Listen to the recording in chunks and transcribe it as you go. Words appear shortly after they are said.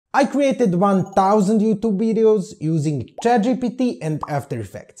I created 1000 YouTube videos using ChatGPT and After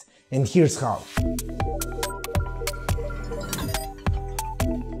Effects, and here's how.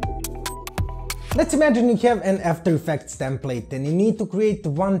 Let's imagine you have an After Effects template and you need to create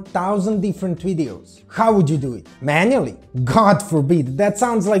 1000 different videos. How would you do it? Manually? God forbid, that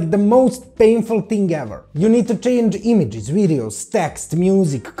sounds like the most painful thing ever. You need to change images, videos, text,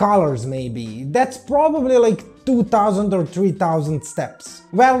 music, colors maybe. That's probably like 2000 or 3000 steps.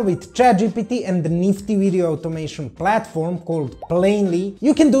 Well, with ChatGPT and the nifty video automation platform called Plainly,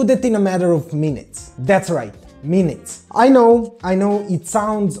 you can do that in a matter of minutes. That's right. Minutes. I know, it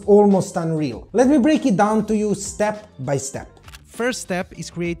sounds almost unreal. Let me break it down to you step by step. First step is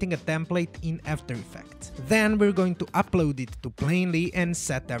creating a template in After Effects. Then we're going to upload it to Plainly and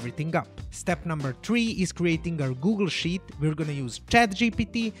set everything up. Step number 3 is creating our Google Sheet. We're going to use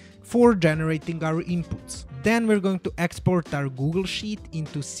ChatGPT for generating our inputs. Then we're going to export our Google Sheet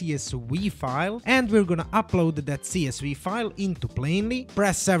into CSV file and we're going to upload that CSV file into Plainly,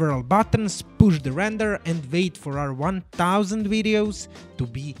 press several buttons, push the render and wait for our 1000 videos to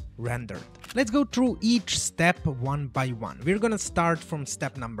be rendered. Let's go through each step one by one. We're gonna start from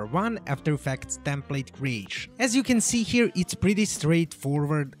step number 1, After Effects template creation. As you can see here, it's pretty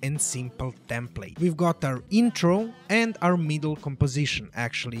straightforward and simple template. We've got our intro and our middle composition,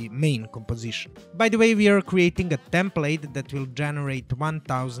 actually main composition. By the way, we are creating a template that will generate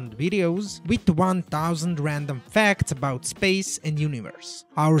 1000 videos with 1000 random facts about space and universe.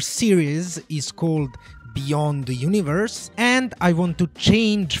 Our series is called Beyond the Universe and I want to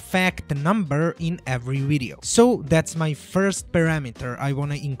change fact number in every video. So that's my first parameter I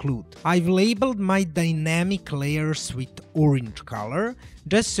want to include. I've labeled my dynamic layers with orange color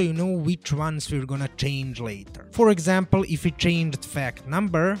just so you know which ones we're gonna change later. For example, if we changed fact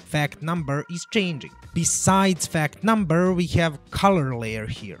number is changing. Besides fact number, we have color layer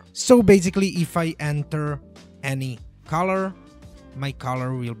here. So basically if I enter any color, my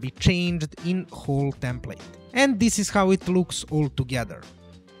color will be changed in whole template. And this is how it looks all together.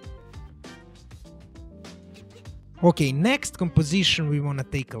 Okay, next composition we want to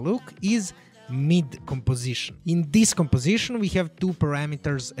take a look is mid composition. In this composition we have two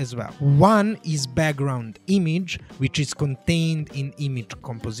parameters as well. One is background image, which is contained in image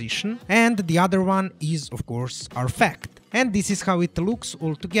composition, and the other one is of course our fact. And this is how it looks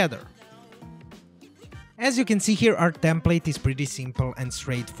all together. As you can see here, our template is pretty simple and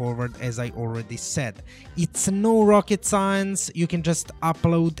straightforward, as I already said. It's no rocket science, you can just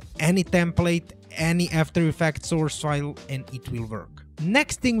upload any template, any After Effects source file, and it will work.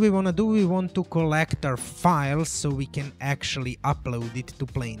 Next thing we want to do, we want to collect our files so we can actually upload it to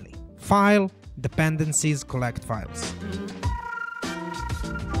Plainly. File, dependencies, collect files.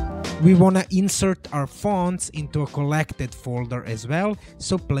 We want to insert our fonts into a collected folder as well,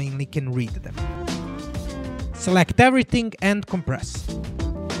 so Plainly can read them. Select everything and compress.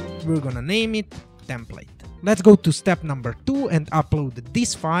 We're gonna name it template. Let's go to step number 2 and upload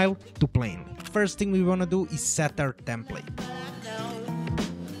this file to Plainly. First thing we wanna do is set our template.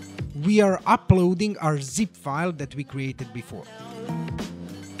 We are uploading our zip file that we created before.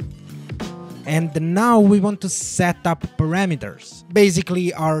 And now we want to set up parameters.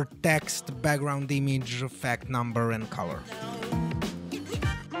 Basically our text, background image, fact number and color.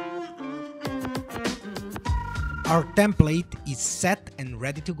 Our template is set and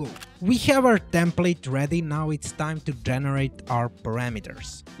ready to go. We have our template ready, now it's time to generate our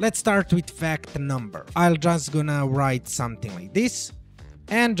parameters. Let's start with fact number. I'll just gonna write something like this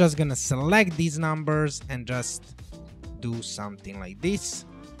and just gonna select these numbers and just do something like this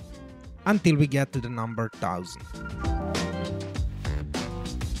until we get to the number 1000.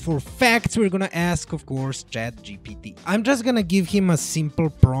 For facts, we're gonna ask, of course, ChatGPT. I'm just gonna give him a simple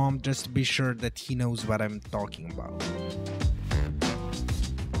prompt just to be sure that he knows what I'm talking about.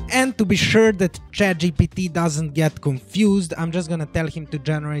 And to be sure that ChatGPT doesn't get confused, I'm just gonna tell him to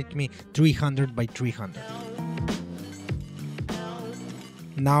generate me 300 by 300.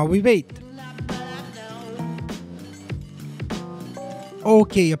 Now we wait.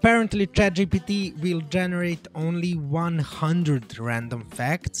 Okay, apparently ChatGPT will generate only 100 random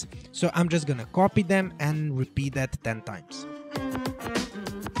facts, so I'm just gonna copy them and repeat that 10 times.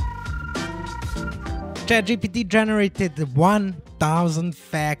 ChatGPT generated 1000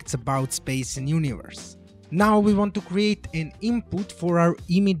 facts about space and universe. Now we want to create an input for our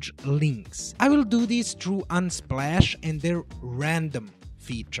image links. I will do this through Unsplash and their random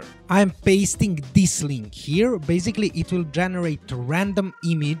feature. I'm pasting this link here. Basically it will generate a random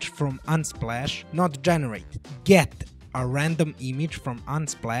image from Unsplash, not generate, get a random image from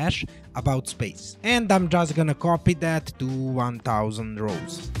Unsplash about space. And I'm just gonna copy that to 1000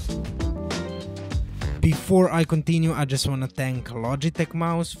 rows. Before I continue, I just wanna thank Logitech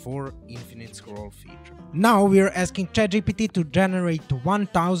mouse for infinite scroll feature. Now we are asking ChatGPT to generate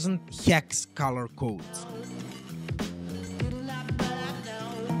 1000 hex color codes.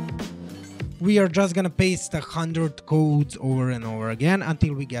 We are just gonna paste 100 codes over and over again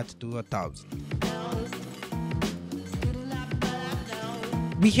until we get to 1000.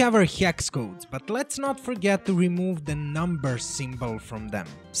 We have our hex codes, but let's not forget to remove the number symbol from them,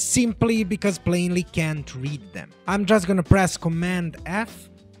 simply because Plainly can't read them. I'm just gonna press Command F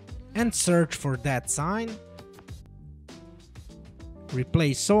and search for that sign,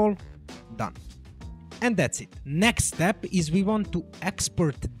 replace all, done. And that's it. Next step is we want to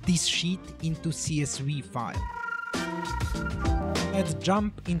export this sheet into CSV file. Let's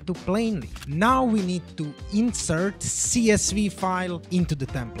jump into Plainly. Now we need to insert CSV file into the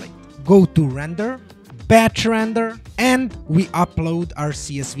template. Go to Render, Batch Render, and we upload our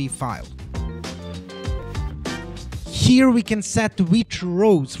CSV file. Here we can set which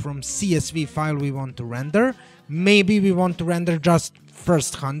rows from CSV file we want to render. Maybe we want to render just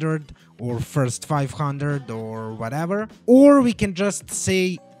first 100 or first 500 or whatever. Or we can just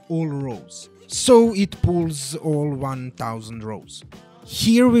say all rows. So it pulls all 1000 rows.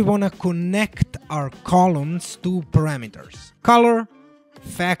 Here we want to connect our columns to parameters: color,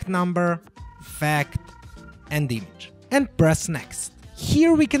 fact number, fact, and image. And press next.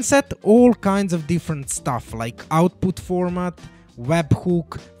 Here we can set all kinds of different stuff like output format,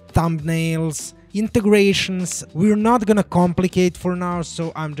 webhook, thumbnails, integrations. We're not gonna complicate for now,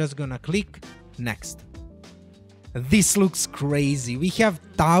 so I'm just gonna click next. This looks crazy. We have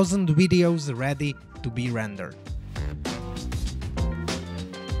 1000 videos ready to be rendered.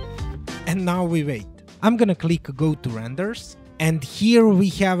 And now we wait. I'm gonna click Go to Renders, and here we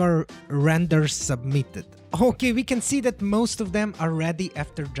have our renders submitted. Okay, we can see that most of them are ready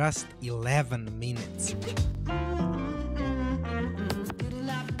after just 11 minutes.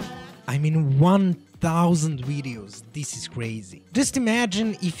 I mean, 1000 videos, this is crazy. Just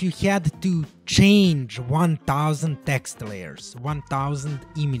imagine if you had to change 1000 text layers, 1000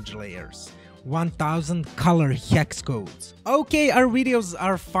 image layers, 1000 color hex codes. Okay, our videos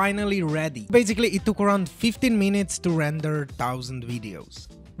are finally ready. Basically, it took around 15 minutes to render 1000 videos,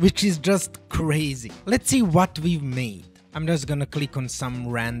 which is just crazy. Let's see what we've made. I'm just gonna click on some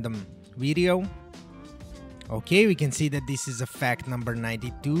random video. Okay, we can see that this is a fact number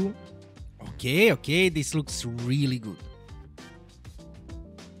 92. Okay, this looks really good.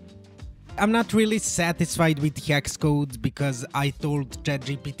 I'm not really satisfied with hex codes because I told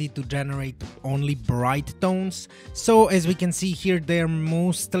ChatGPT to generate only bright tones. So as we can see here, they're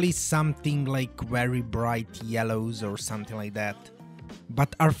mostly something like very bright yellows or something like that.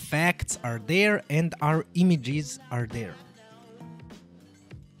 But our facts are there and our images are there.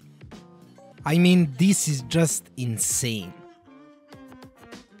 I mean, this is just insane.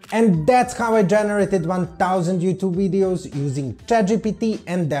 And that's how I generated 1000 YouTube videos using ChatGPT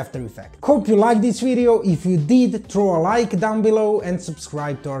and After Effects. Hope you liked this video. If you did, throw a like down below and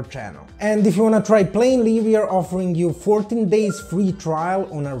subscribe to our channel. And if you wanna try Plainly, we are offering you 14 days free trial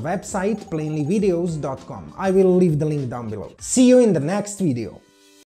on our website plainlyvideos.com. I will leave the link down below. See you in the next video.